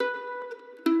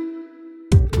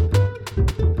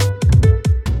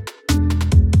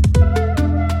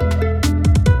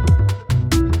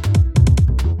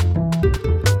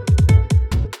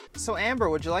Amber,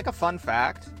 would you like a fun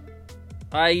fact?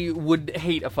 I would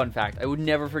hate a fun fact. I would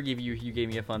never forgive you if you gave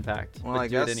me a fun fact. Well, but I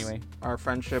do guess it anyway. our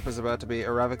friendship is about to be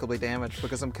irrevocably damaged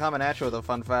because I'm coming at you with a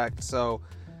fun fact. So,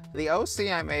 the OC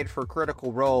I made for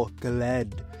Critical Role,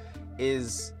 Gled,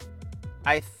 is,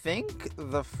 I think,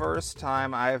 the first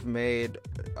time I've made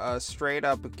a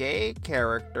straight-up gay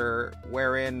character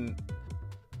wherein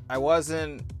I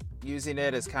wasn't using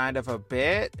it as kind of a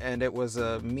bit, and it was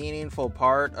a meaningful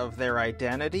part of their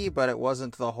identity, but it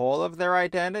wasn't the whole of their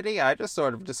identity. I just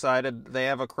sort of decided they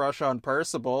have a crush on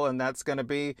Percival, and that's going to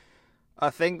be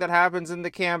a thing that happens in the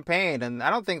campaign. And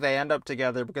I don't think they end up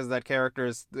together because that character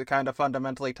is kind of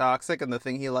fundamentally toxic, and the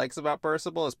thing he likes about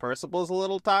Percival's a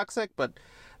little toxic, but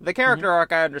the character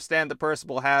arc I understand that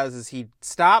Percival has is he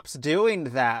stops doing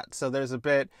that. So there's a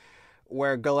bit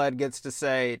where Galed gets to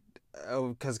say,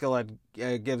 because Galed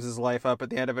gives his life up at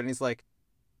the end of it, and he's like,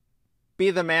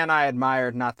 be the man I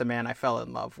admired, not the man I fell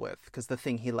in love with, because the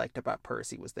thing he liked about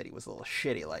Percy was that he was a little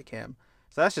shitty like him.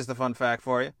 So that's just a fun fact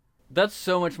for you. That's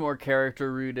so much more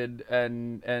character-rooted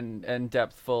and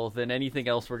depthful than anything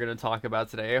else we're going to talk about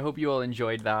today. I hope you all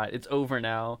enjoyed that. It's over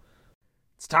now.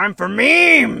 It's time for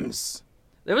memes!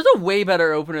 There was a way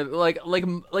better opener, like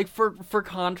for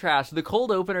contrast, the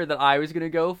cold opener that I was gonna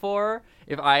go for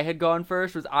if I had gone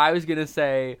first was I was gonna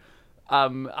say,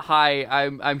 "Hi,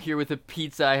 I'm here with a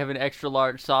pizza. I have an extra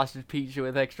large sausage pizza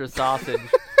with extra sausage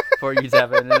for you,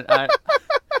 Devin."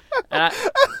 And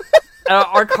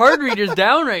our card reader's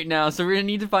down right now, so we're gonna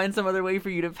need to find some other way for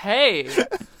you to pay.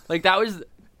 Like that was.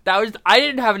 I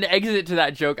didn't have an exit to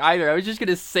that joke either. I was just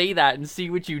gonna say that and see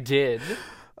what you did.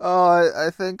 Oh, I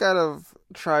think I'd have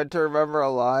tried to remember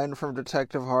a line from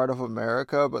Detective Heart of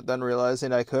America, but then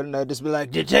realizing I couldn't, I'd just be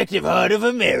like, Detective Heart of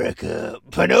America,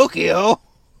 Pinocchio!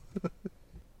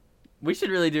 We should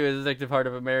really do a Detective Heart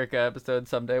of America episode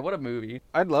someday. What a movie.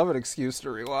 I'd love an excuse to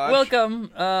rewatch.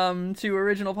 Welcome to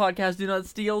Original Podcast Do Not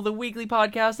Steal, the weekly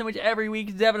podcast in which every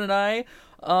week Devin and I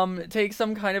take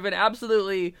some kind of an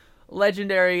absolutely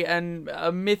legendary and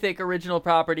mythic original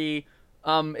property.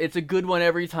 It's a good one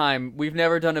every time. We've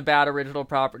never done a bad original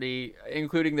property,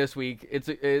 including this week.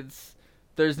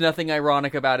 There's nothing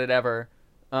ironic about it ever.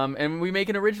 And we make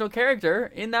an original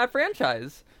character in that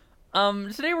franchise.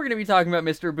 Today we're going to be talking about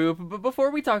Mr.Boop, but before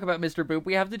we talk about Mr.Boop,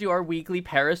 we have to do our weekly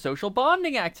parasocial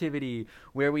bonding activity,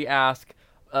 where we ask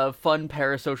a fun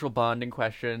parasocial bonding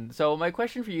question. So my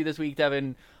question for you this week,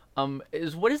 Devin,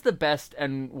 is what is the best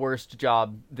and worst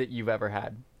job that you've ever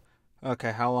had?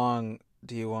 Okay, how long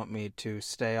do you want me to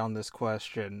stay on this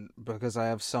question? Because I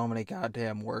have so many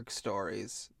goddamn work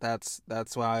stories. That's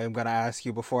why I'm going to ask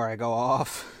you before I go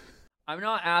off. I'm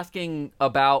not asking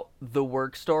about the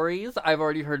work stories. I've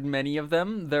already heard many of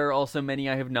them. There are also many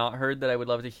I have not heard that I would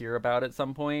love to hear about at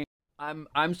some point.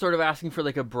 I'm sort of asking for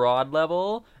like a broad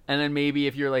level, and then maybe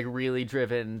if you're like really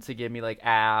driven to give me like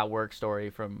work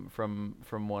story from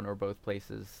one or both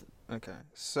places. Okay.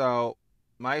 So,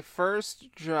 my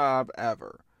first job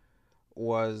ever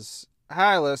was,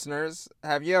 hi listeners,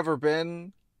 have you ever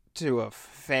been to a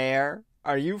fair?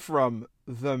 Are you from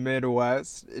the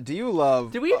Midwest? Do you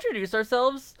love... Did we introduce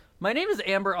ourselves? My name is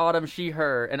Amber Autumn She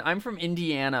Her, and I'm from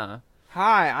Indiana.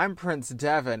 Hi, I'm Prince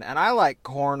Devin, and I like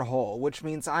cornhole, which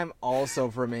means I'm also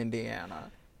from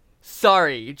Indiana.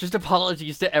 Sorry, just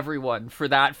apologies to everyone for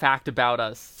that fact about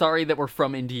us. Sorry that we're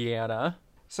from Indiana.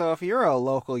 So if you're a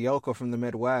local yokel from the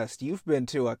Midwest, you've been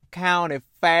to a county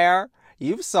fair,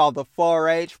 you've saw the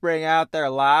 4-H bring out their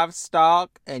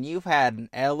livestock, and you've had an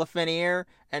elephant ear.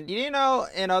 And you know,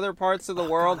 in other parts of the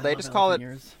world, they just call it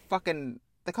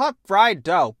they call it fried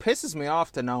dough. Pisses me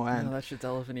off to no end. No, that shit's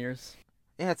elephant ears.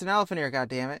 Yeah, it's an elephant ear,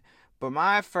 goddammit. But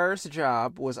my first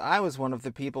job was I was one of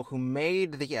the people who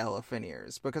made the elephant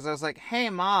ears. Because I was like, hey,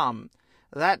 Mom,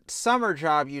 that summer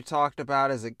job you talked about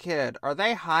as a kid, are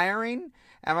they hiring?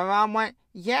 And my mom went,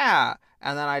 yeah.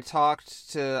 And then I talked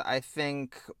to, I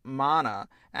think, Mana.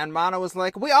 And Mana was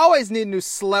like, we always need new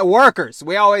workers.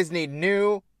 We always need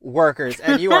new workers.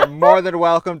 And you are more than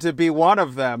welcome to be one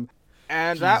of them.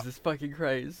 And Jesus fucking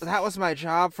Christ. That was my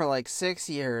job for like 6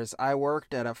 years. I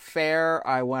worked at a fair.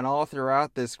 I went all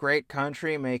throughout this great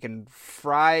country making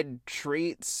fried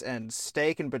treats and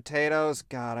steak and potatoes.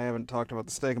 God, I haven't talked about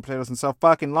the steak and potatoes in so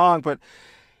fucking long, but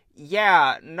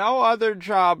yeah, no other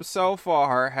job so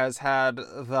far has had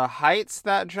the heights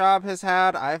that job has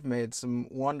had. I've made some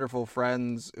wonderful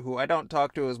friends who I don't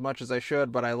talk to as much as I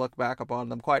should, but I look back upon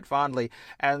them quite fondly,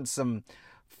 and some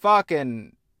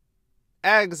fucking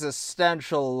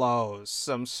existential lows,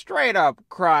 some straight up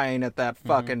crying at that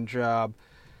fucking job.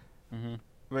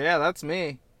 But yeah, that's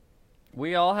me.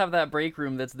 We all have that break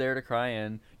room that's there to cry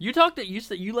in. You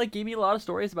like gave me a lot of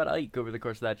stories about Ike over the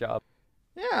course of that job.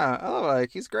 Yeah, I love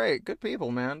Ike. He's great. Good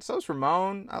people, man. So's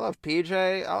Ramon. I love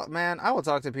PJ. Man, I will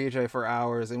talk to PJ for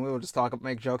hours, and we will just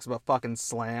make jokes about fucking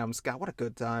slams. God, what a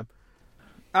good time.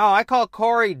 Oh, I call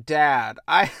Corey Dad.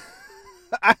 I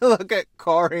look at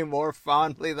Corey more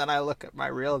fondly than I look at my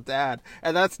real dad,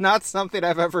 and that's not something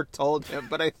I've ever told him,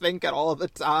 but I think it all the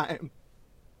time.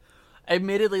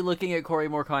 Admittedly, looking at Corey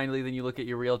more kindly than you look at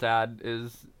your real dad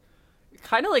is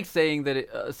kind of like saying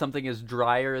that something is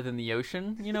drier than the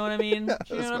ocean. You know what I mean? Do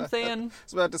you know what I'm saying? I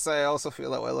was about to say, I also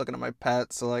feel that way looking at my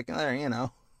pets, so like, there,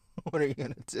 what are you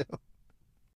gonna do?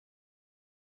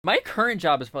 My current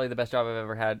job is probably the best job I've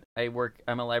ever had.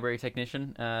 I'm a library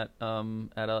technician at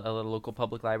a local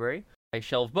public library. I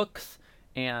shelve books,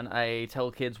 and I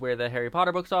tell kids where the Harry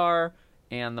Potter books are,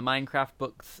 and the Minecraft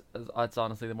books. That's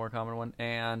honestly the more common one.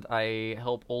 And I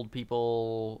help old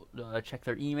people check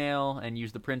their email and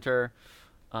use the printer.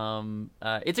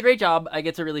 It's a great job. I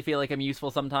get to really feel like I'm useful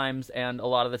sometimes, and a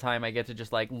lot of the time I get to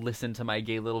just like listen to my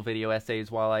gay little video essays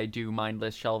while I do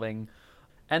mindless shelving.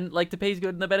 And like the pay's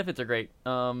good and the benefits are great.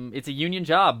 It's a union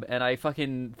job, and I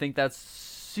fucking think that's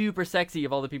super sexy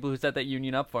of all the people who set that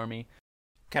union up for me.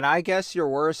 Can I guess your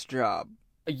worst job?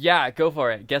 Yeah, go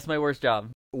for it. Guess my worst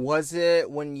job. Was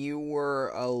it when you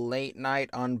were a late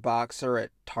night unboxer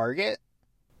at Target?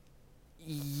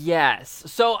 Yes.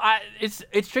 So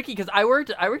it's tricky because I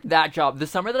worked that job the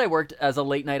summer that I worked as a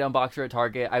late night unboxer at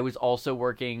Target. I was also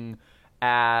working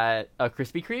at a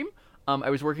Krispy Kreme. I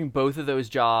was working both of those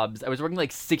jobs. I was working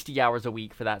like 60 hours a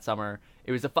week for that summer.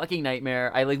 It was a fucking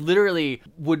nightmare. I like literally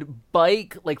would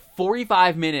bike like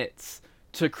 45 minutes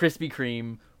to Krispy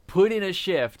Kreme, put in a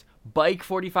shift, bike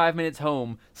 45 minutes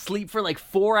home, sleep for like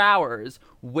 4 hours,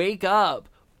 wake up,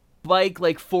 bike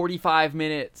like 45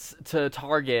 minutes to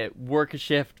Target, work a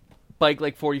shift, bike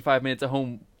like 45 minutes at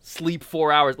home, sleep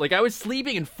 4 hours. Like I was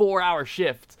sleeping in 4-hour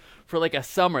shifts for like a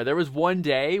summer. There was one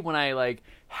day when I like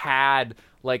had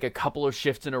like a couple of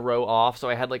shifts in a row off, so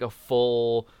I had like a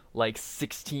full like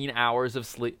 16 hours of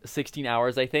sleep, 16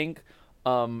 hours I think.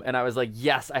 And I was like,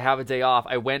 yes, I have a day off.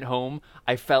 I went home,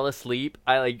 I fell asleep,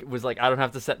 I like was like, I don't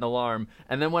have to set an alarm.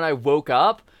 And then when I woke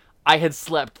up, I had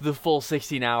slept the full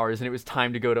 16 hours and it was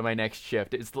time to go to my next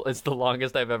shift. It's the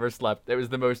longest I've ever slept. It was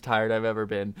the most tired I've ever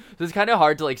been. So it's kind of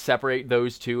hard to like separate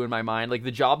those two in my mind. Like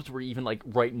the jobs were even like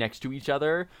right next to each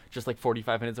other, just like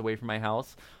 45 minutes away from my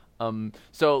house.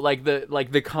 So like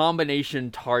the combination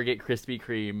Target Krispy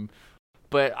Kreme,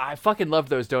 but I fucking love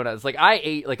those donuts. Like I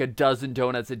ate like a dozen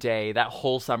donuts a day that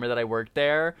whole summer that I worked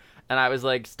there. And I was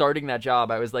like, starting that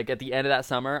job, I was like, at the end of that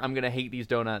summer, I'm going to hate these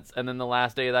donuts. And then the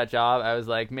last day of that job, I was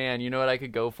like, man, you know what I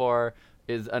could go for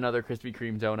is another Krispy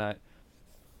Kreme donut.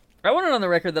 I want it on the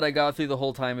record that I got through the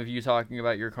whole time of you talking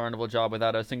about your carnival job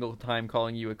without a single time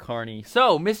calling you a carny.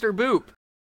 So, Mr. Boop.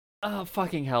 Oh,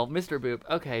 fucking hell. Mr. Boop.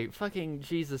 Okay, fucking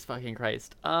Jesus fucking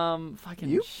Christ.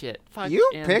 Fucking shit. Fuck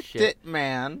you and picked shit. it,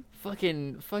 man.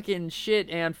 Fucking shit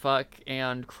and fuck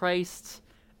and Christ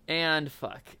and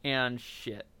fuck and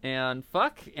shit and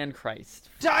fuck and Christ.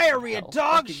 Diarrhea,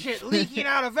 dog fucking shit leaking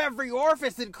out of every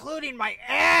orifice, including my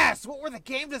ass. What were the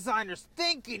game designers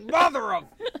thinking? Mother of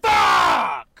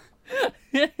fuck!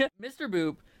 Mr.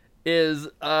 Boop is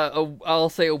I'll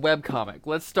say a webcomic.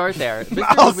 Let's start there. Mr.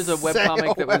 Boop is a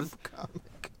webcomic that was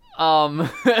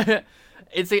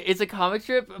it's a comic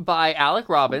strip by Alec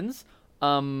Robbins,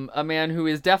 a man who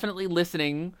is definitely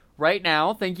listening right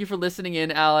now. Thank you for listening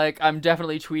in, Alec. I'm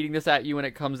definitely tweeting this at you when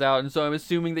it comes out, and so I'm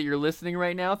assuming that you're listening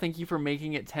right now. Thank you for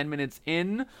making it 10 minutes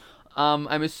in.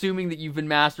 I'm assuming that you've been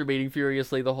masturbating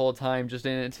furiously the whole time just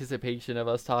in anticipation of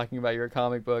us talking about your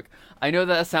comic book. I know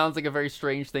that sounds like a very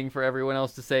strange thing for everyone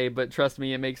else to say, but trust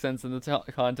me, it makes sense in the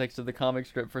context of the comic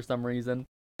strip for some reason.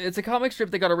 It's a comic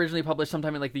strip that got originally published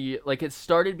sometime in it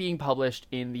started being published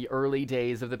in the early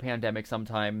days of the pandemic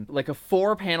sometime. Like a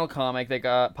 4-panel comic that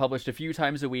got published a few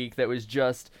times a week that was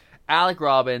just Alec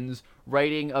Robbins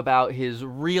writing about his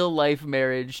real life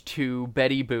marriage to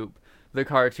Betty Boop, the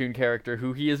cartoon character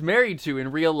who he is married to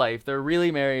in real life. They're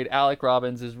really married. Alec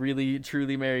Robbins is really,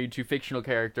 truly married to fictional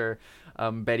character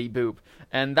Betty Boop.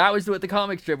 And that was what the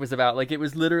comic strip was about. Like, it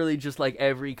was literally just like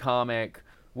every comic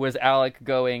was Alec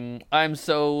going, I'm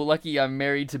so lucky I'm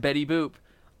married to Betty Boop.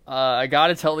 I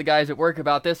gotta tell the guys at work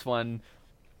about this one.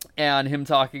 And him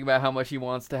talking about how much he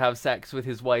wants to have sex with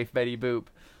his wife, Betty Boop.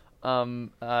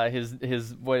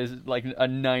 His what is it, like a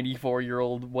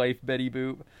 94-year-old wife, Betty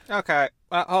Boop. Okay,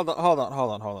 hold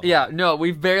on. Yeah, no,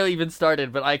 we've barely even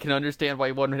started, but I can understand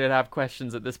why one would have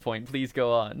questions at this point. Please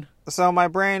go on. So my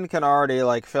brain can already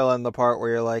like fill in the part where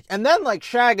you're like, and then like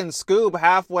Shag and Scoob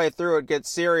halfway through it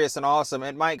gets serious and awesome.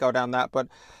 It might go down that, but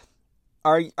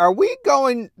are we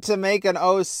going to make an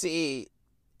OC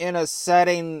in a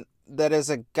setting that is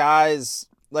a guy's,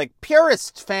 like,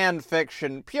 purest fan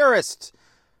fiction, purest,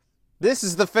 this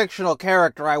is the fictional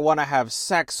character I want to have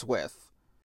sex with.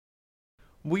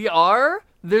 We are?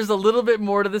 There's a little bit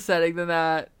more to the setting than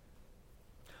that.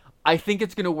 I think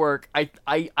it's gonna work.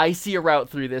 I see a route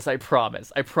through this, I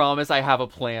promise. I promise I have a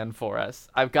plan for us.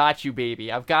 I've got you,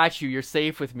 baby. I've got you. You're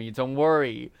safe with me. Don't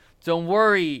worry. Don't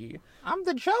worry. I'm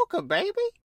the Joker, baby.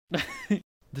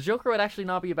 The Joker would actually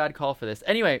not be a bad call for this.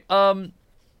 Anyway,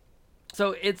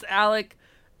 so it's Alec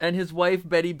and his wife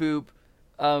Betty Boop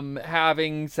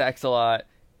having sex a lot,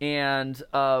 and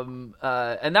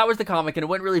that was the comic, and it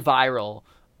went really viral.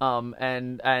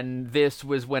 And this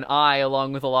was when I,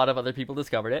 along with a lot of other people,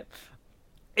 discovered it.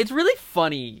 It's really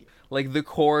funny, like the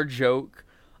core joke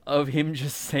of him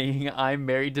just saying I'm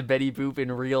married to Betty Boop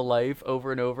in real life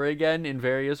over and over again in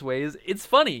various ways. It's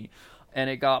funny. And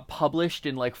it got published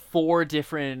in like 4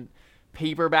 different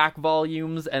paperback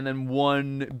volumes and then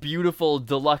one beautiful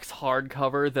deluxe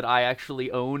hardcover that I actually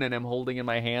own and am holding in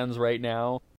my hands right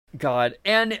now. God.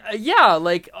 And yeah,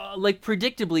 like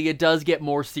predictably it does get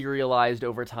more serialized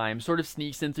over time. Sort of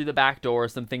sneaks in through the back door.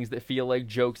 Some things that feel like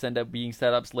jokes end up being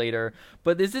setups later.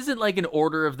 But this isn't like an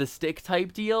Order of the Stick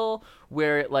type deal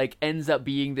where it like ends up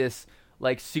being this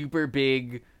like super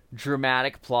big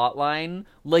dramatic plot line.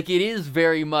 Like it is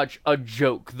very much a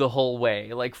joke the whole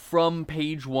way, like from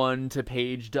page 1 to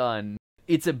page done.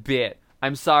 It's a bit.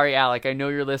 I'm sorry, Alec, I know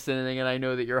you're listening and I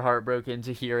know that you're heartbroken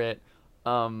to hear it,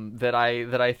 that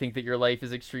I think that your life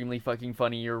is extremely fucking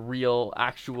funny, your real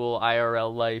actual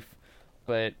IRL life,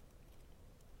 but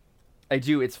I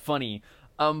do, it's funny.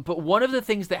 But one of the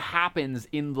things that happens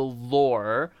in the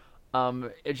lore,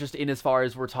 just in as far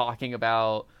as we're talking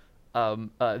about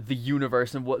the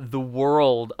universe and what the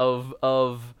world of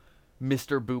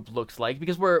Mr. Boop looks like,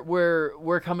 because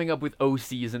we're coming up with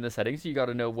OCs in the setting, so you got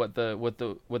to know what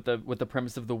the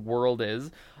premise of the world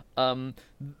is.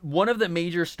 One of the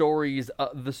major stories,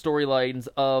 the storylines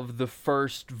of the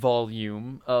first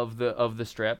volume of the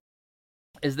strip,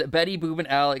 is that Betty Boop and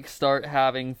Alex start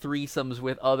having threesomes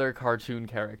with other cartoon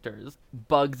characters.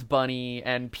 Bugs Bunny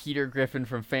and Peter Griffin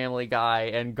from Family Guy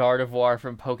and Gardevoir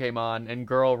from Pokemon and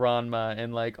Girl Ranma,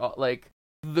 and like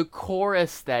the core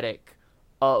aesthetic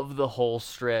of the whole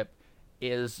strip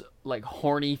is like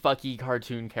horny fucky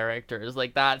cartoon characters.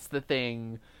 Like that's the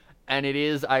thing. And it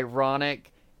is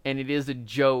ironic and it is a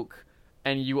joke,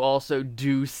 and you also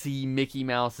do see Mickey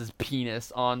Mouse's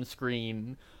penis on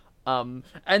screen. And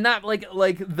that like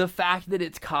the fact that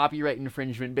it's copyright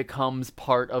infringement becomes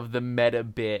part of the meta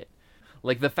bit.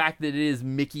 Like the fact that it is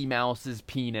Mickey Mouse's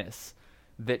penis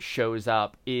that shows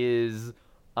up is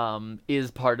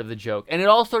part of the joke. And it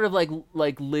all sort of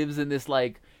like lives in this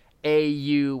like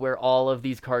AU where all of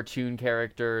these cartoon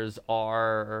characters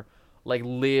are like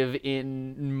live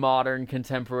in modern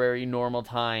contemporary normal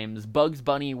times. Bugs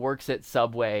Bunny works at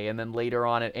Subway and then later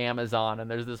on at Amazon, and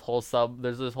there's this whole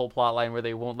plot line where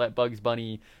they won't let Bugs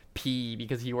Bunny pee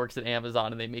because he works at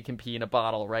Amazon and they make him pee in a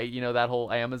bottle, right? You know, that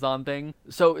whole Amazon thing.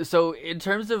 So in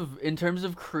terms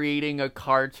of creating a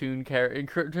cartoon character,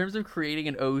 in terms of creating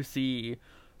an OC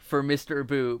for Mr.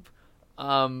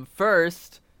 Boop,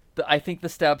 first, I think the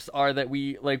steps are that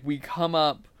we come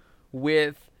up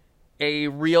with a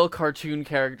real cartoon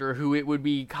character who it would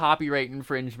be copyright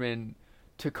infringement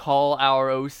to call our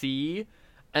OC,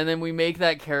 and then we make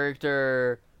that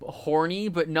character horny,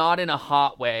 but not in a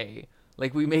hot way.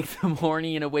 Like, we make them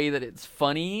horny in a way that it's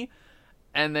funny,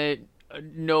 and that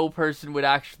no person would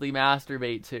actually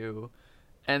masturbate to.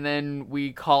 And then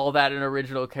we call that an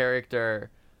original character,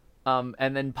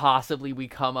 and then possibly we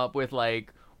come up with,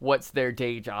 like, what's their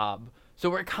day job.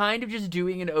 So we're kind of just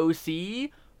doing an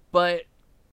OC, but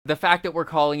the fact that we're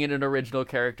calling it an original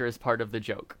character is part of the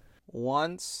joke.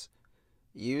 Once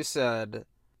you said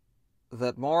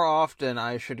that more often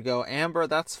I should go, Amber,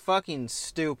 that's fucking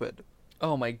stupid.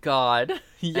 Oh my god.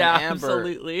 Yeah, Amber,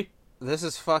 absolutely. This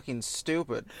is fucking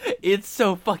stupid. It's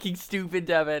so fucking stupid,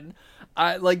 Devin.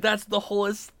 That's the whole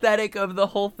aesthetic of the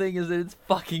whole thing, is that it's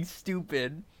fucking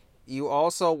stupid. You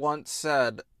also once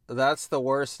said, that's the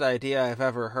worst idea I've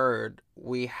ever heard.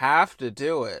 We have to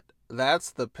do it.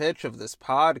 That's the pitch of this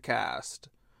podcast.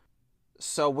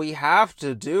 So we have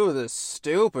to do this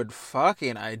stupid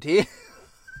fucking idea.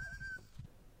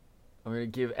 I'm going to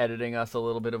give editing us a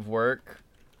little bit of work.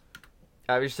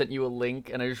 I just sent you a link,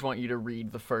 and I just want you to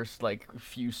read the first,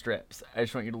 few strips. I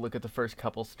just want you to look at the first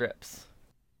couple strips.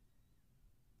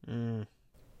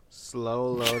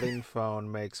 Slow loading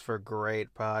phone makes for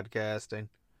great podcasting.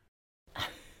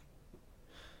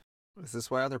 Is this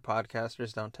why other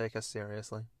podcasters don't take us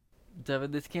seriously?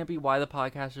 Devin, this can't be why the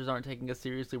podcasters aren't taking us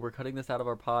seriously. We're cutting this out of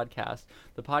our podcast.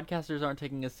 The podcasters aren't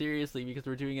taking us seriously because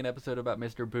we're doing an episode about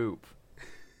Mr. Boop.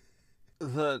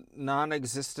 The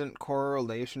non-existent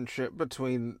correlationship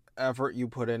between effort you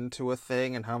put into a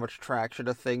thing and how much traction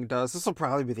a thing does. This will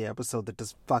probably be the episode that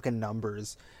does fucking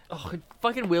numbers. Oh, it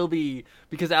fucking will be,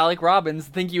 because Alec Robbins,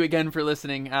 thank you again for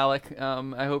listening, Alec.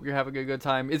 I hope you're having a good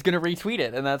time. Is gonna retweet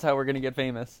it, and that's how we're gonna get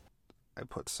famous. I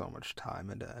put so much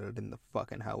time into editing the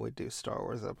fucking How We Do Star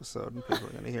Wars episode, and people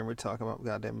are gonna hear me talking about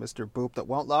goddamn Mr. Boop that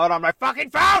won't load on my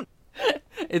fucking phone!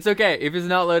 It's okay. If it's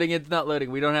not loading, it's not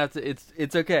loading. We don't have to.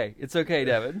 It's okay. It's okay,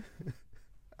 Devin.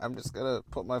 I'm just gonna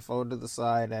put my phone to the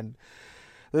side, and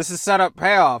this is setup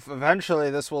payoff. Eventually,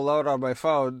 this will load on my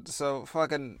phone. So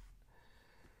fucking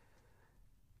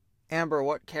Amber,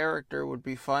 what character would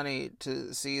be funny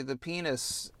to see the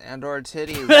penis and or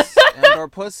titties and or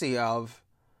pussy of?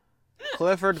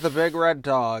 Clifford the big red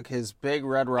dog, his big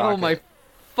red rocket. Oh my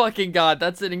fucking god,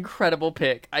 that's an incredible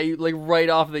pick. Right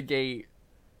off the gate.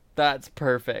 That's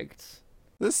perfect.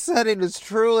 This setting is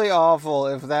truly awful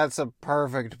if that's a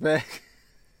perfect pick.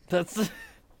 That's...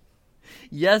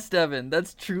 Yes, Devin,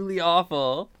 that's truly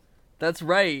awful. That's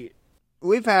right.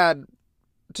 We've had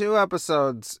 2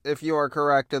 episodes, if you are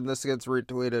correct and this gets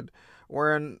retweeted,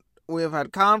 wherein we have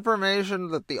had confirmation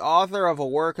that the author of a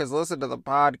work has listened to the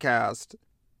podcast.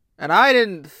 And I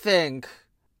didn't think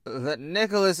that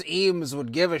Nicholas Eames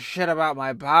would give a shit about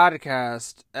my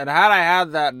podcast. And had I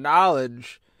had that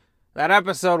knowledge, that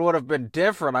episode would have been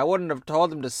different. I wouldn't have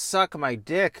told him to suck my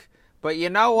dick. But you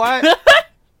know what?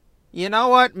 You know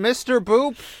what, Mr.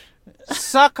 Boop?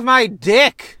 Suck my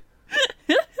dick!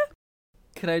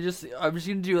 I'm just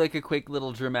gonna do like a quick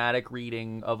little dramatic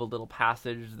reading of a little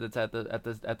passage that's at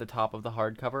the top of the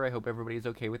hardcover. I hope everybody's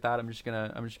okay with that. I'm just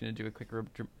gonna do a quick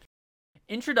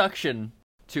introduction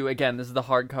to, again, this is the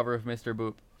hardcover of Mr.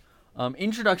 Boop.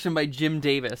 Introduction by Jim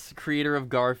Davis, creator of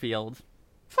Garfield.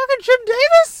 Fucking Jim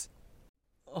Davis?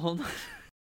 Hold on.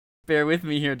 Bear with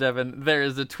me here, Devin. There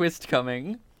is a twist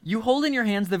coming. You hold in your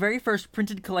hands the very first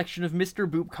printed collection of Mr.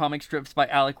 Boop comic strips by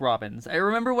Alec Robbins. I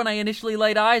remember when I initially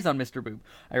laid eyes on Mr. Boop.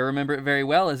 I remember it very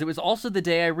well, as it was also the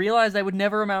day I realized I would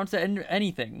never amount to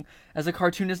anything. As a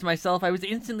cartoonist myself, I was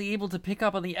instantly able to pick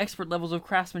up on the expert levels of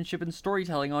craftsmanship and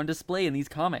storytelling on display in these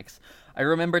comics. I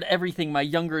remembered everything my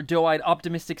younger, doe-eyed,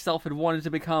 optimistic self had wanted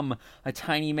to become, a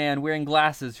tiny man wearing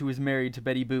glasses who was married to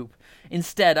Betty Boop.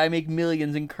 Instead, I make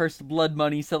millions in cursed blood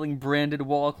money selling branded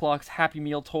wall clocks, Happy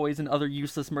Meal toys, and other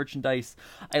useless merchandise.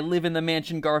 I live in the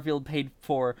mansion Garfield paid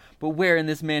for, but where in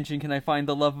this mansion can I find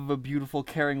the love of a beautiful,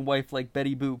 caring wife like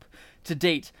Betty Boop? To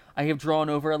date, I have drawn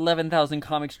over 11,000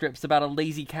 comic strips about a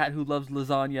lazy cat who loves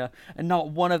lasagna, and not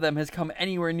one of them has come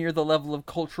anywhere near the level of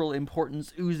cultural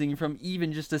importance oozing from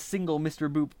even just a single Mr.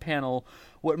 Boop panel.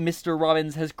 What Mr.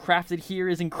 Robbins has crafted here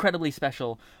is incredibly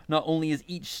special. Not only is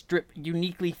each strip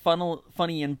uniquely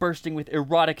funny and bursting with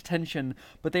erotic tension,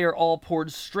 but they are all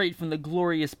poured straight from the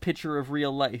glorious picture of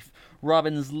real life.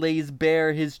 Robbins lays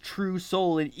bare his true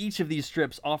soul in each of these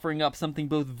strips, offering up something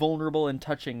both vulnerable and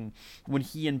touching. When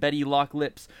he and Betty lock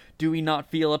lips, do we not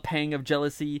feel a pang of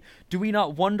jealousy? Do we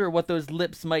not wonder what those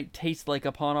lips might taste like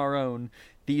upon our own?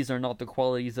 These are not the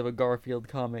qualities of a Garfield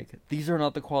comic. These are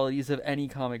not the qualities of any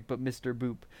comic but Mr.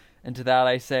 Boop. And to that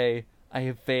I say, I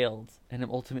have failed, and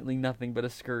am ultimately nothing but a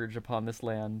scourge upon this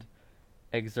land.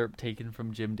 Excerpt taken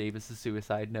from Jim Davis's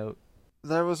suicide note.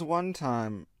 There was one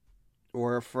time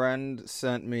where a friend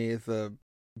sent me the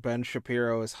Ben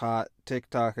Shapiro is hot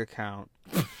TikTok account.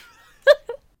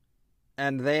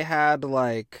 And they had,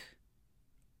 like,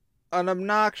 an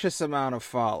obnoxious amount of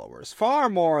followers. Far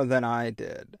more than I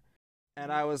did.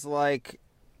 And I was like,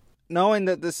 knowing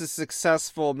that this is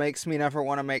successful makes me never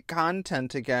want to make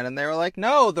content again. And they were like,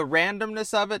 no, the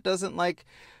randomness of it doesn't, like,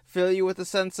 fill you with a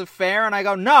sense of fair. And I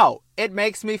go, no, it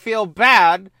makes me feel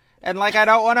bad. And, like, I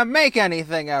don't want to make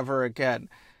anything ever again.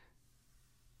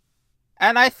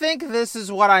 And I think this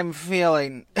is what I'm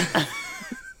feeling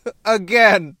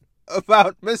again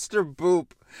about Mr.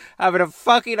 Boop having a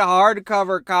fucking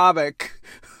hardcover comic.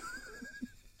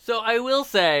 So I will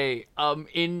say,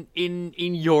 in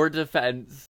your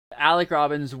defense, Alec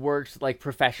Robbins worked, like,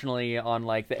 professionally on,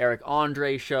 like, the Eric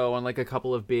Andre show, on, like, a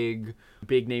couple of big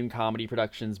name comedy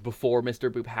productions before Mr.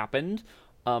 Boop happened.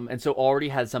 And so already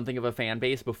had something of a fan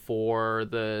base before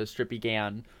the strip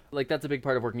began. Like, that's a big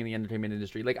part of working in the entertainment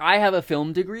industry. Like, I have a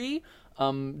film degree,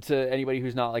 to anybody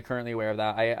who's not, like, currently aware of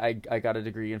that. I got a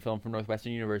degree in film from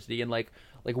Northwestern University, and, like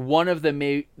one of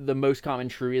the most common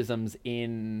truisms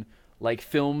in, like,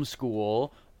 film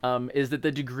school, is that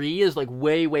the degree is like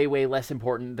way, way, way less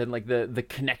important than like the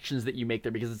connections that you make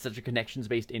there, because it's such a connections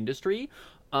based industry.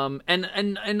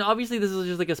 And obviously this is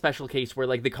just like a special case where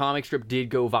like the comic strip did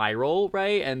go viral,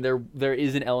 right? And there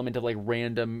is an element of like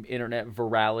random internet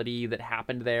virality that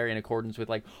happened there in accordance with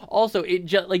like also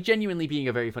it like genuinely being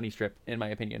a very funny strip in my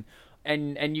opinion.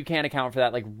 And you can't account for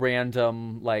that like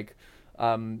random like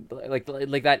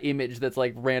that image that's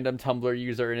like random Tumblr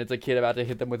user and it's a kid about to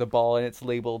hit them with a ball and it's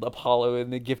labeled Apollo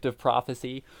and the gift of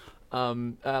prophecy.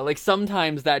 Like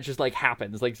sometimes that just like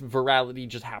happens, like virality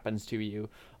just happens to you.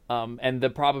 And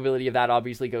the probability of that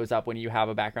obviously goes up when you have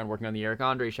a background working on the Eric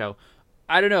Andre show.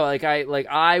 I don't know,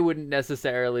 I wouldn't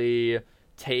necessarily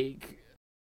take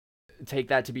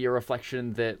that to be a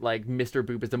reflection that like Mr.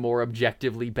 Boop is a more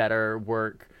objectively better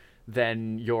work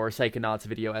than your Psychonauts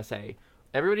video essay.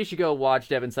 Everybody should go watch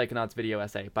Devin Psychonauts video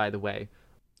essay, by the way.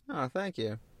 Oh, thank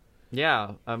you.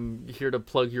 Yeah, I'm here to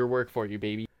plug your work for you,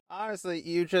 baby. Honestly,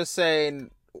 you just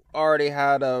saying already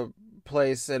had a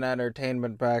place in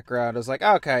entertainment background is like,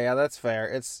 okay, yeah, that's fair.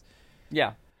 It's...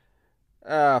 Yeah.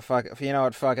 Fuck it. You know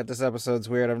what? Fuck it. This episode's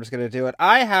weird. I'm just gonna do it.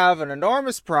 I have an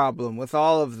enormous problem with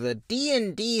all of the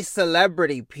D&D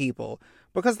celebrity people,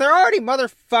 because they're already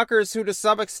motherfuckers who to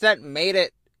some extent made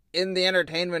it in the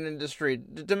entertainment industry.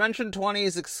 Dimension 20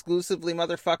 is exclusively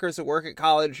motherfuckers who work at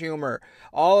College Humor.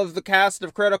 All of the cast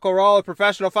of Critical Role are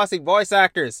professional fussy voice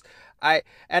actors.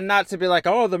 And not to be like,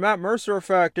 oh, the Matt Mercer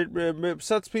effect, it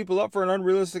sets people up for an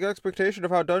unrealistic expectation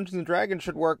of how Dungeons & Dragons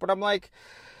should work, but I'm like,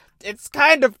 it's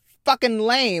kind of fucking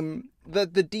lame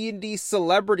that the D&D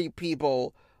celebrity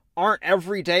people aren't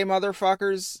everyday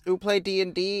motherfuckers who play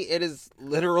D&D. It is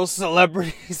literal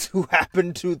celebrities who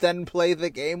happen to then play the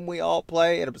game we all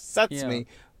play. It upsets me,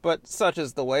 but such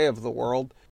is the way of the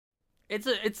world.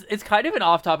 It's kind of an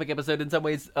off-topic episode in some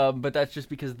ways, but that's just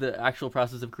because the actual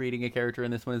process of creating a character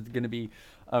in this one is going to be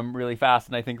really fast,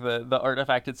 and I think the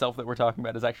artifact itself that we're talking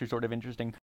about is actually sort of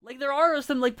interesting. Like, there are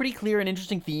some, like, pretty clear and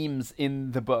interesting themes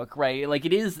in the book, right? Like,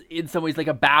 it is, in some ways, like,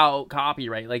 about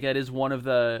copyright. Like, that is one of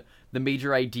the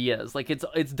major ideas. Like,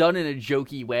 it's done in a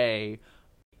jokey way.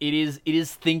 It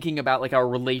is thinking about, like, our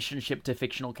relationship to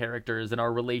fictional characters and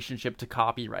our relationship to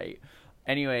copyright.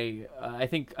 Anyway, I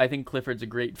think Clifford's a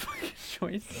great fucking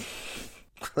choice.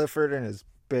 Clifford and his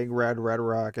big red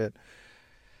rocket.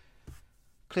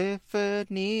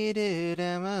 Clifford needed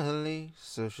Emily,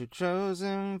 so she chose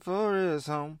him for his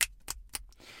home.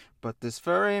 But this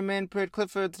furry man made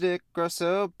Clifford's dick grow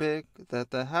so big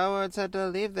that the Howards had to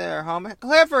leave their home.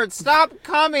 Clifford, stop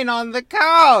coming on the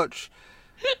couch!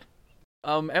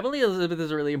 Emily Elizabeth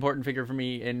is a really important figure for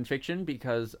me in fiction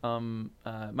because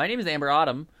my name is Amber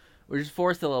Autumn, which is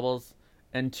 4 syllables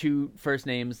and 2 first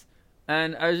names.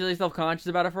 And I was really self-conscious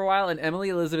about it for a while, and Emily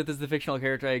Elizabeth is the fictional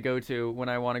character I go to when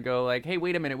I want to go like, hey,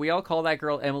 wait a minute, we all call that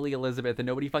girl Emily Elizabeth, and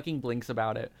nobody fucking blinks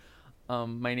about it.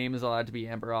 My name is allowed to be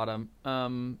Amber Autumn.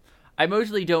 I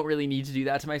mostly don't really need to do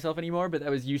that to myself anymore, but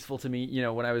that was useful to me, you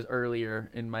know, when I was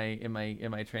earlier in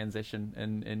my transition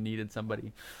and needed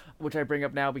somebody, which I bring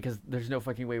up now because there's no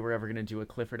fucking way we're ever gonna do a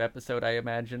Clifford episode, I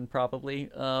imagine, probably.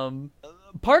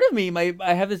 Part of me,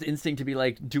 I have this instinct to be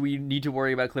like, do we need to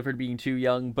worry about Clifford being too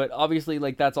young? But obviously,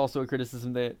 like, that's also a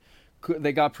criticism that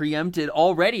got preempted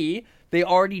already. They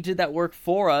already did that work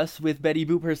for us with Betty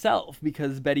Boop herself,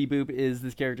 because Betty Boop is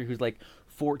this character who's like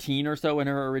 14 or so in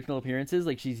her original appearances.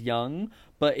 Like, she's young,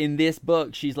 but in this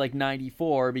book she's like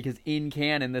 94, because in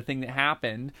canon the thing that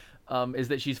happened is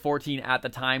that she's 14 at the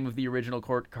time of the original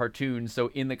cartoon. So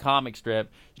in the comic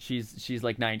strip she's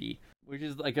like 90, which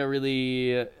is like a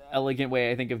really elegant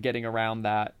way, I think, of getting around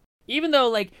that. Even though,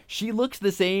 like, she looks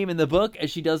the same in the book as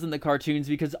she does in the cartoons,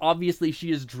 because obviously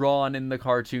she is drawn in the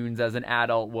cartoons as an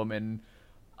adult woman.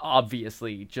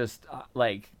 Obviously, just,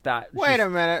 like, that... Wait a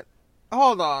minute.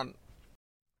 Hold on.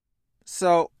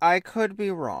 So, I could be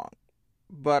wrong,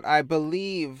 but I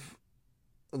believe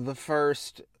the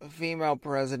first female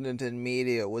president in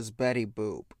media was Betty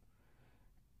Boop.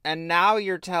 And now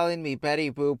you're telling me Betty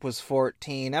Boop was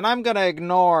 14, and I'm gonna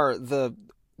ignore the...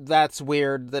 That's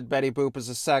weird that Betty Boop is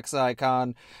a sex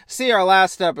icon. See our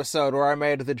last episode where I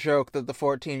made the joke that the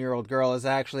 14-year-old girl is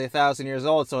actually 1,000 years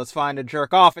old, so it's fine to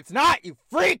jerk off. It's not, you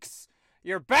freaks!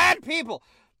 You're bad people!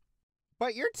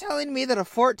 But you're telling me that a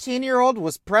 14-year-old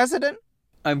was president?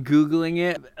 I'm Googling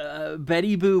it.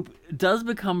 Betty Boop does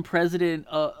become president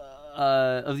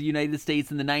of the United States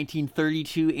in the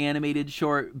 1932 animated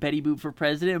short Betty Boop for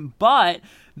President, but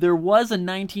there was a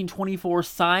 1924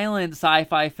 silent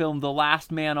sci-fi film, The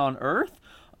Last Man on Earth,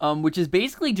 which is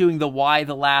basically doing the Why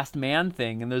the Last Man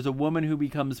thing, and there's a woman who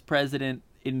becomes president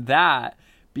in that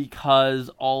because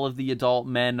all of the adult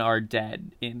men are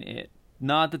dead in it.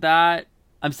 Not that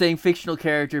I'm saying fictional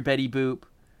character Betty Boop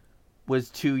was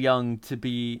too young to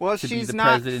be Well, to be she's the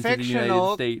not president of the United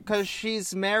fictional States. because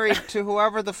she's married to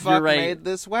whoever the You're fuck right. made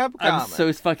this webcomic. I'm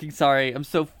so fucking sorry. I'm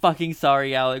so fucking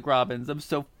sorry, Alec Robbins. I'm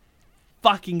so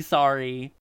fucking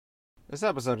sorry. This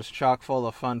episode is chock full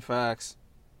of fun facts.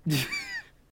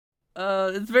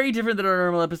 It's very different than our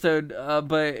normal episode,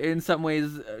 but in some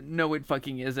ways, no, it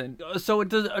fucking isn't. So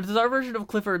does our version of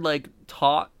Clifford, like,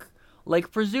 talk?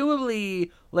 Like,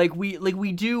 presumably,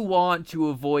 we do want to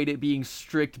avoid it being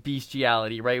strict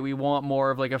bestiality, right? We want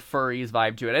more of, like, a furries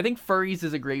vibe to it. I think furries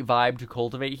is a great vibe to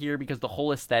cultivate here because the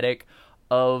whole aesthetic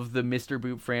of the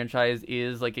Mr.Boop franchise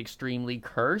is, like, extremely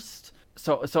cursed.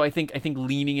 So I think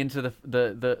leaning into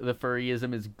the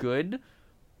furryism is good.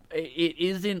 It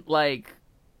isn't, like,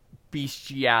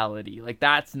 bestiality. Like,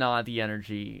 that's not the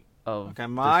energy of Okay,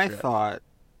 my the strip. thought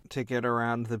to get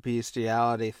around the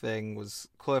bestiality thing was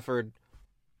Clifford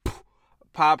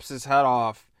pops his head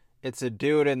off. It's a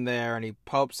dude in there, and he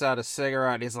pokes out a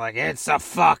cigarette. He's like, "It's a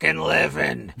fucking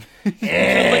living."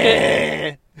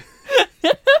 It's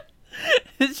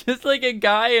just like a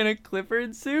guy in a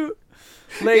Clifford suit.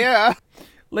 Like, Yeah.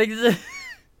 Like,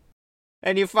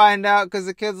 And you find out because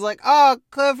the kid's like, "Oh,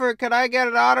 Clifford, can I get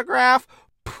an autograph?"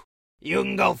 You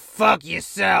can go fuck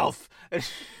yourself.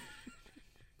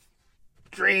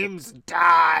 Dreams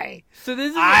die. so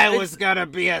this is I was gonna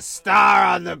be a star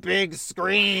on the big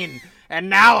screen, and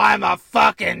now I'm a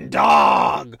fucking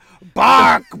dog.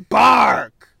 Bark,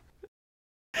 bark.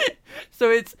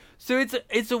 So it's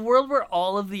a world where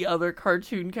all of the other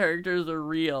cartoon characters are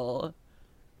real,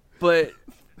 but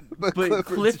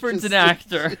Clifford's an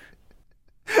actor.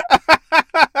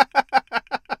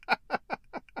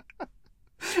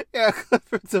 Yeah,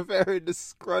 Clifford's a very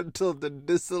disgruntled and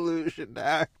disillusioned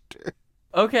actor.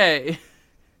 Okay.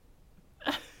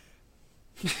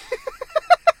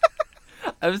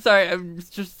 I'm sorry, I'm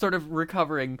just sort of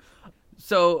recovering.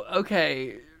 So,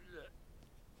 okay.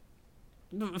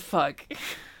 Fuck.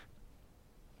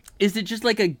 Is it just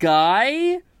like a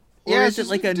guy? Or Yeah, is it's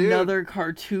it like just a dude. another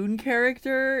cartoon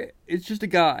character? It's just a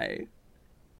guy.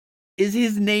 Is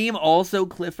his name also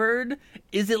Clifford?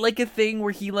 Is it like a thing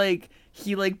where he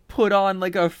put on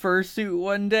like a fursuit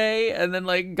one day and then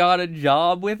like got a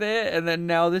job with it and then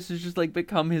now this has just like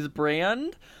become his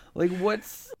brand? Like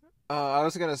what's I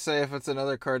was gonna say if it's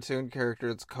another cartoon character,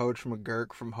 it's Coach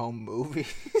McGurk from Home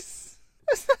Movies.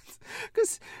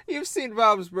 Because you've seen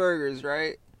Bob's Burgers,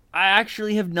 right? I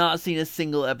actually have not seen a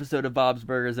single episode of Bob's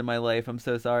Burgers in my life. I'm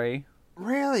so sorry.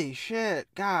 Really? Shit.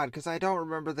 God, because I don't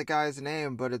remember the guy's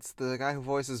name, but it's the guy who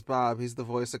voices Bob. He's the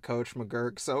voice of Coach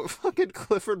McGurk. So fucking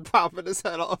Clifford popping his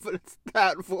head off and it's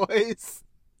that voice.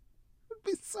 It'd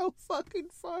be so fucking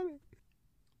funny.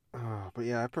 Oh, but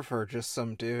yeah, I prefer just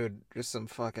some dude. Just some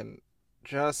fucking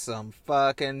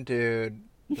dude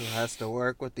who has to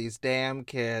work with these damn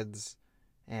kids.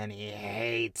 And he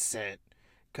hates it.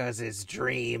 'Cause his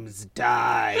dreams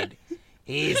died.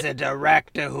 He's a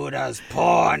director who does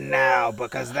porn now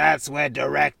because that's where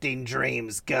directing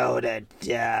dreams go to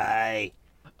die.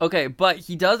 Okay, but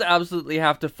he does absolutely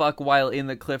have to fuck while in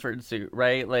the Clifford suit,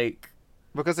 right? Like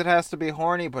Because it has to be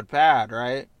horny but bad,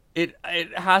 right? it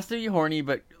has to be horny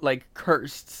but like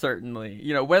cursed, certainly.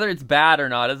 You know, whether it's bad or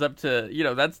not is up to, you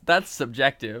know, that's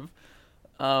subjective.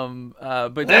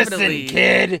 But definitely... Listen,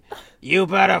 kid, you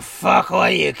better fuck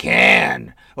while you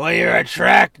can, while you're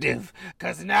attractive,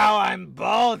 'cause now I'm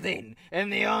balding,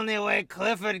 and the only way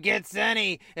Clifford gets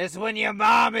any is when your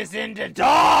mom is into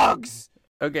dogs!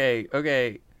 Okay.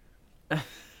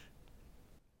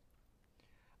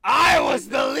 I was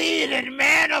the leading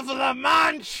man of La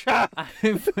Mancha!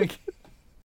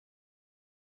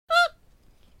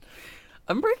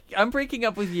 I'm breaking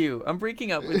up with you.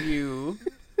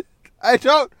 I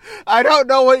don't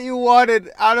know what you wanted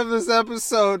out of this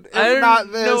episode, if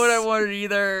not this. I don't know what I wanted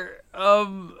either.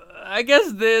 I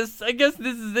guess this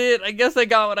is it. I guess I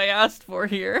got what I asked for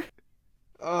here.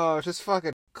 Oh, just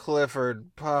fucking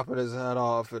Clifford popping his head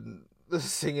off and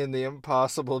singing The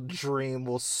Impossible Dream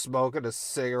while smoking a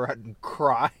cigarette and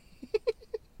crying.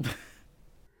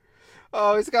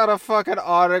 Oh, he's got a fucking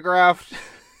autographed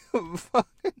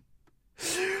fucking...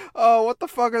 Oh, what the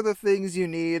fuck are the things you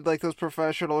need? Like those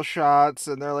professional shots,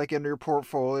 and they're like in your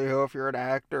portfolio if you're an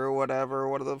actor or whatever.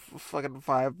 One of the fucking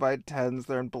 5x10s,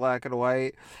 they're in black and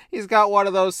white. He's got one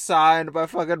of those signed by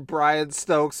fucking Brian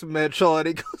Stokes Mitchell, and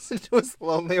he goes into his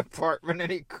lonely apartment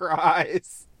and he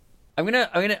cries. I'm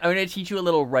gonna teach you a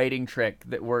little writing trick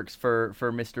that works for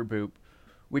Mr. Boop,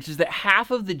 which is that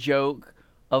half of the joke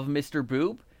of Mr.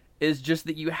 Boop is just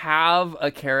that you have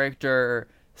a character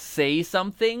say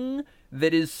something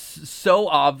that is so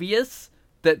obvious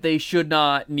that they should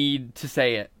not need to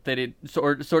say it, that it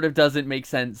sort of doesn't make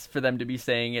sense for them to be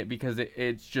saying it because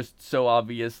it's just so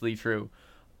obviously true.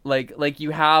 Like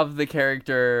you have the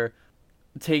character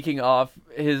taking off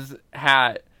his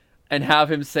hat and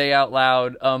have him say out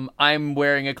loud, I'm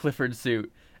wearing a Clifford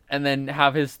suit, and then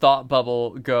have his thought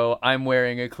bubble go, I'm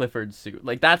wearing a Clifford suit.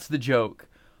 Like, that's the joke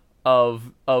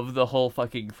of the whole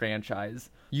fucking franchise.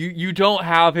 You don't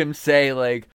have him say,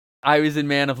 like, I was in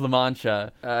Man of La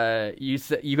Mancha.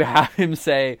 You have him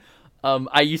say,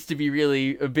 I used to be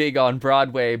really big on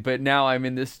Broadway, but now I'm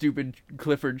in this stupid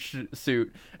Clifford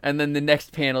suit. And then the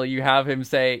next panel, you have him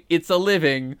say, it's a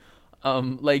living.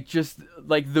 Like, just,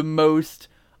 like, the most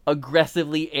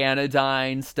aggressively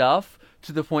anodyne stuff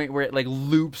to the point where it, like,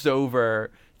 loops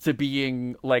over to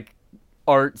being, like,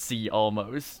 artsy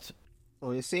almost.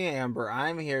 Well, you see, Amber,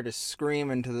 I'm here to scream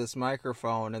into this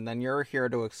microphone, and then you're here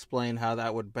to explain how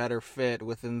that would better fit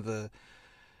within the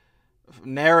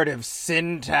narrative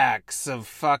syntax of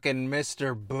fucking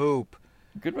Mr.Boop.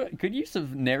 Good use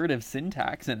of narrative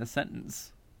syntax in a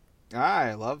sentence.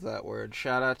 I love that word.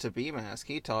 Shout out to B-Mask.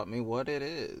 He taught me what it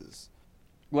is.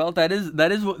 Well, that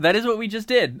is what we just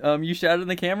did. You shouted in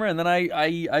the camera, and then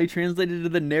I translated to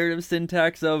the narrative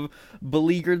syntax of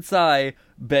beleaguered sigh,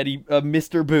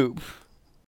 Mr. Boop.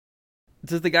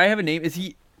 Does the guy have a name? Is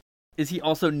he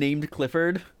also named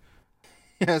Clifford?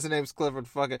 Yeah, his name's Clifford.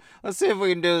 Fuck it. Let's see if we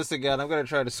can do this again. I'm gonna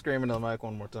try to scream into the mic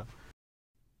one more time.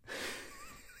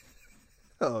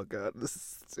 Oh god, this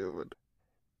is stupid.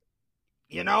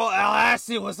 You know,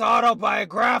 Lassie was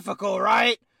autobiographical,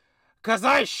 right? 'Cause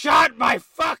I shot my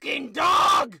fucking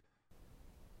dog!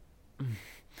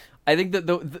 I think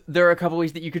that there are a couple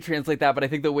ways that you could translate that, but I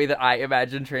think the way that I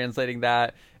imagine translating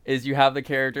that is you have the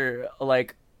character,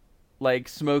 like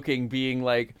smoking being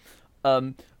like,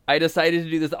 I decided to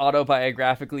do this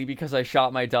autobiographically because I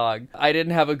shot my dog. I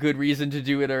didn't have a good reason to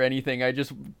do it or anything. I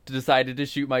just decided to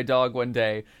shoot my dog one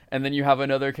day. And then you have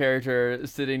another character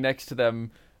sitting next to them,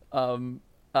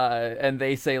 and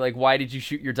they say, like, why did you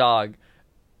shoot your dog?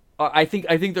 I think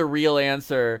the real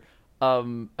answer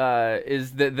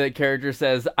is that the character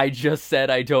says, I just said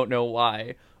I don't know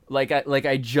why. Like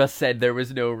I just said there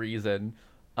was no reason.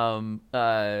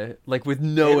 Like with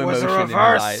no emotion in his eyes. It was a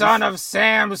reverse Son of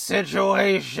Sam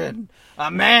situation. A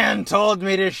man told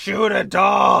me to shoot a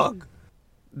dog.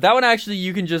 That one, actually,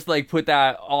 you can just, like, put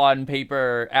that on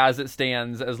paper as it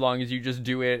stands, as long as you just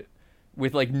do it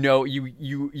with, like, no,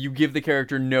 you give the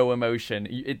character no emotion.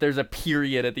 There's a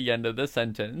period at the end of the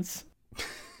sentence.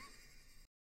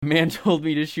 Man told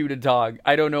me to shoot a dog.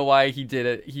 I don't know why he did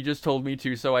it. He just told me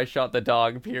to, so I shot the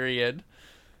dog, period.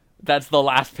 That's the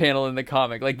last panel in the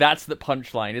comic. Like, that's the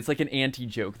punchline. It's like an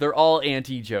anti-joke. They're all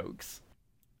anti-jokes.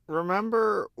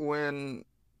 Remember when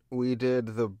we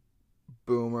did the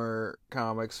Boomer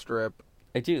comic strip?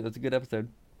 I do. That's a good episode.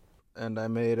 And I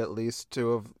made at least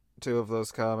two of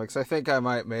those comics. I think I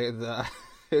might make the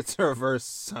it's a reverse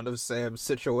Son of Sam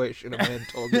situation. A man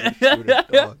told me to shoot a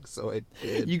dog, so I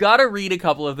did. You gotta read a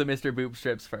couple of the Mr. Boop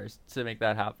strips first to make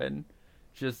that happen.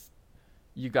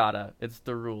 You gotta. It's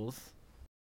the rules.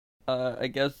 I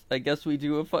guess we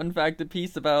do a fun fact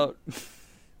apiece about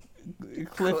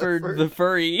Clifford the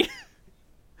Furry.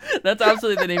 That's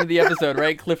absolutely the name of the episode,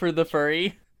 right? Clifford the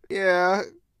Furry? Yeah,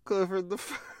 Clifford the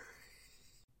Furry.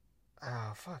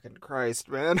 Oh, fucking Christ,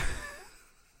 man.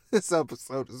 This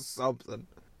episode is something.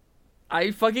 I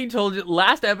fucking told you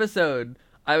last episode.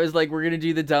 I was like, we're gonna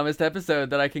do the dumbest episode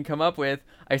that I can come up with.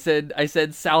 I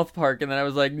said South Park, and then I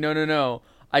was like, no.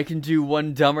 I can do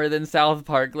one dumber than South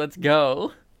Park. Let's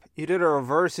go. You did a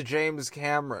reverse James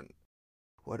Cameron.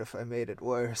 What if I made it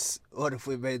worse? What if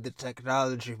we made the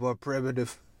technology more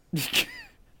primitive?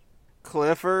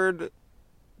 Clifford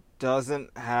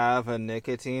doesn't have a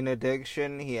nicotine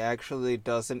addiction. He actually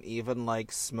doesn't even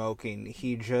like smoking.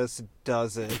 He just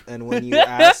does it. And when you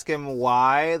ask him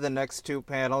why, the next two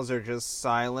panels are just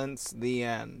silence, the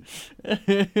end.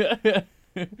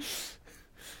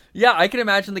 Yeah, I can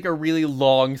imagine, like, a really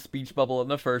long speech bubble in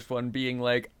the first one being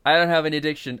like, I don't have an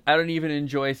addiction. I don't even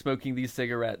enjoy smoking these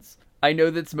cigarettes. I know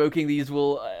that smoking these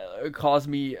will cause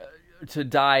me to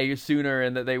die sooner,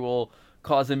 and that they will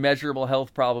cause immeasurable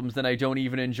health problems, and I don't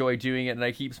even enjoy doing it, and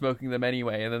I keep smoking them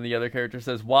anyway. And then the other character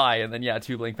says, why? And then, yeah,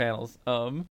 two blank panels.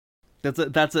 That's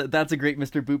a great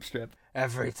Mr. Boop strip.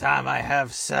 Every time I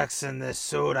have sex in this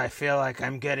suit, I feel like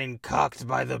I'm getting cucked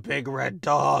by the big red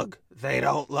dog. They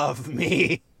don't love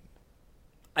me.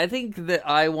 I think that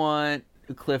I want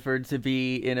Clifford to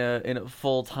be in a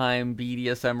full-time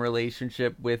BDSM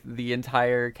relationship with the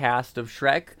entire cast of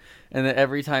Shrek, and that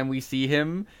every time we see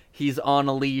him, he's on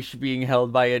a leash being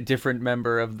held by a different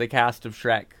member of the cast of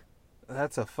Shrek.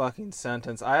 That's a fucking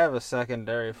sentence. I have a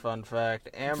secondary fun fact.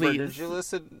 Amber, Please. did you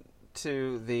listen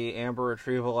to the Amber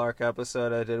Retrieval Arc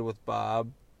episode I did with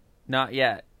Bob? Not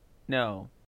yet. No.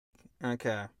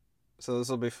 Okay. So this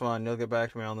will be fun. You'll get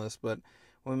back to me on this, but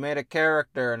we made a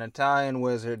character, an Italian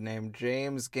wizard named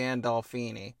James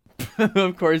Gandolfini.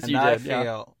 Of course And you I did. Yeah.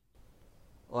 feel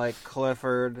like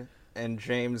Clifford and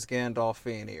James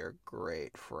Gandolfini are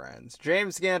great friends.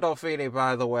 James Gandolfini,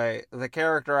 by the way, the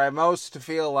character I most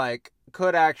feel like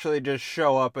could actually just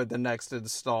show up in the next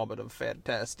installment of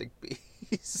Fantastic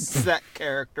Beasts. That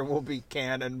character will be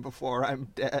canon before I'm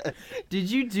dead. Did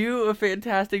you do a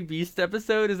Fantastic Beasts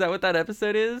episode? Is that what that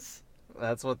episode is?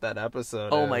 That's what that episode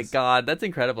is. Oh my god, that's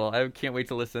incredible. I can't wait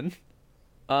to listen.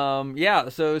 Yeah,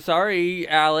 so sorry,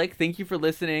 Alec. Thank you for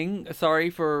listening. Sorry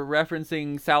for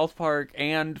referencing South Park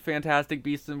and Fantastic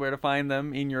Beasts and Where to Find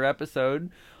Them in your episode.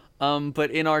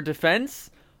 But in our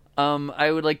defense,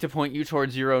 I would like to point you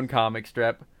towards your own comic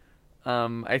strip.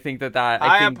 I think that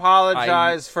I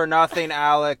apologize for nothing,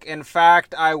 Alec. In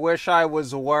fact, I wish I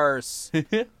was worse.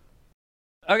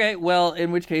 Okay, well,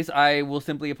 in which case I will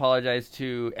simply apologize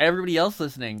to everybody else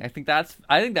listening. I think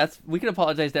that's we can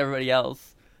apologize to everybody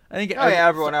else. I think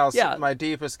everyone else. Yeah. My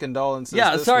deepest condolences.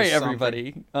 Yeah, This sorry was something.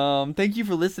 everybody. Thank you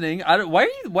for listening. Why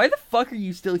the fuck are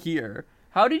you still here?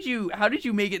 How did you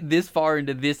make it this far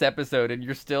into this episode and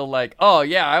you're still like, "Oh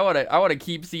yeah, I want to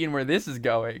keep seeing where this is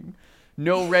going."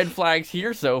 No red flags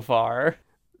here so far.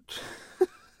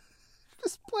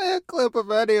 Just play a clip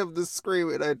of any of the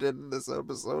screaming I did in this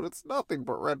episode. It's nothing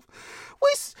but red.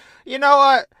 You know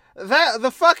what?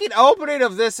 The fucking opening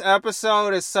of this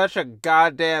episode is such a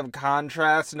goddamn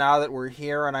contrast now that we're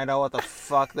here and I know what the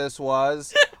fuck this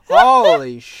was.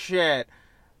 Holy shit.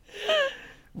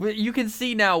 You can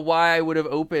see now why I would have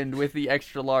opened with the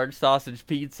extra large sausage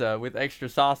pizza with extra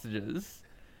sausages.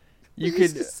 You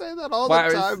could say that all the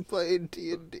time playing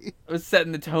D&D. I was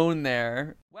setting the tone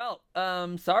there. Well,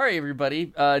 sorry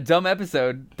everybody. Dumb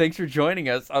episode. Thanks for joining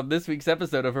us on this week's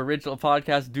episode of Original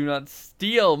Podcast Do Not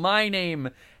Steal. My name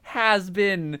has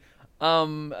been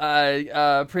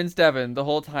Prince Devin the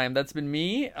whole time. That's been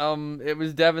me. It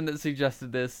was Devin that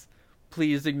suggested this.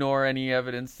 Please ignore any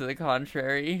evidence to the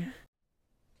contrary.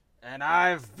 And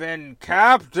I've been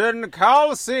Captain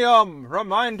Calcium,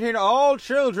 reminding all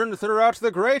children throughout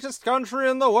the greatest country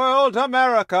in the world,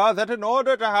 America, that in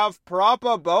order to have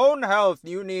proper bone health,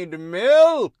 you need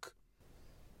milk.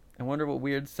 I wonder what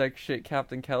weird sex shit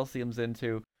Captain Calcium's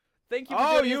into. Thank you for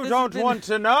joining us. you don't want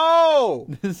to know!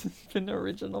 This has been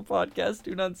Original Podcast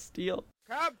Do Not Steal.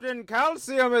 Captain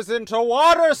Calcium is into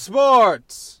water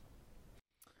sports!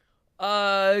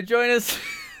 Join us...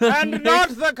 And not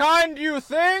the kind you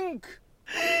think.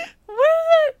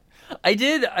 What is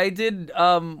it? I did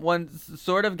once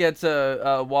sort of get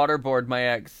to waterboard my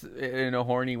ex in a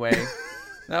horny way.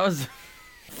 That was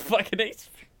fucking ace.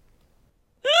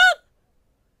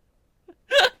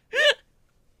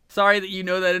 Sorry that you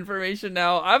know that information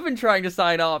now. I've been trying to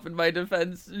sign off in my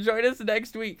defense. Join us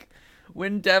next week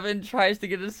when Devin tries to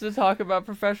get us to talk about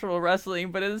professional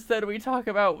wrestling, but instead we talk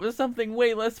about something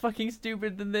way less fucking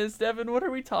stupid than this. Devin, what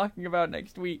are we talking about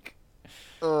next week?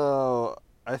 Oh,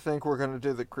 I think we're going to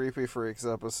do the Creepy Freaks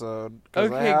episode.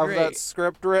 Because Okay, I have great. that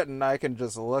script written. I can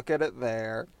just look at it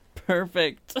there.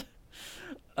 Perfect.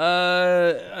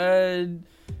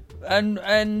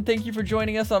 And thank you for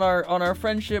joining us on our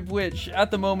friendship, which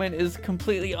at the moment is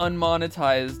completely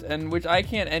unmonetized, and which I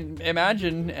can't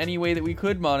imagine any way that we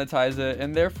could monetize it,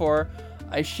 and therefore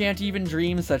I shan't even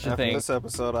dream such a After thing. this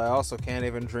episode, I also can't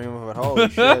even dream of it. Holy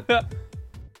shit.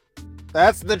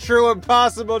 That's the true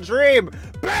impossible dream.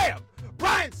 Bam!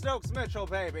 Brian Stokes Mitchell,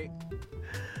 baby.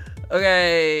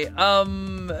 Okay, do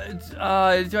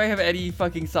I have any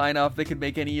fucking sign off that could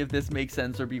make any of this make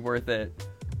sense or be worth it?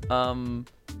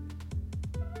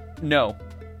 No.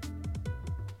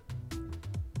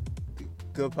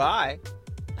 Goodbye.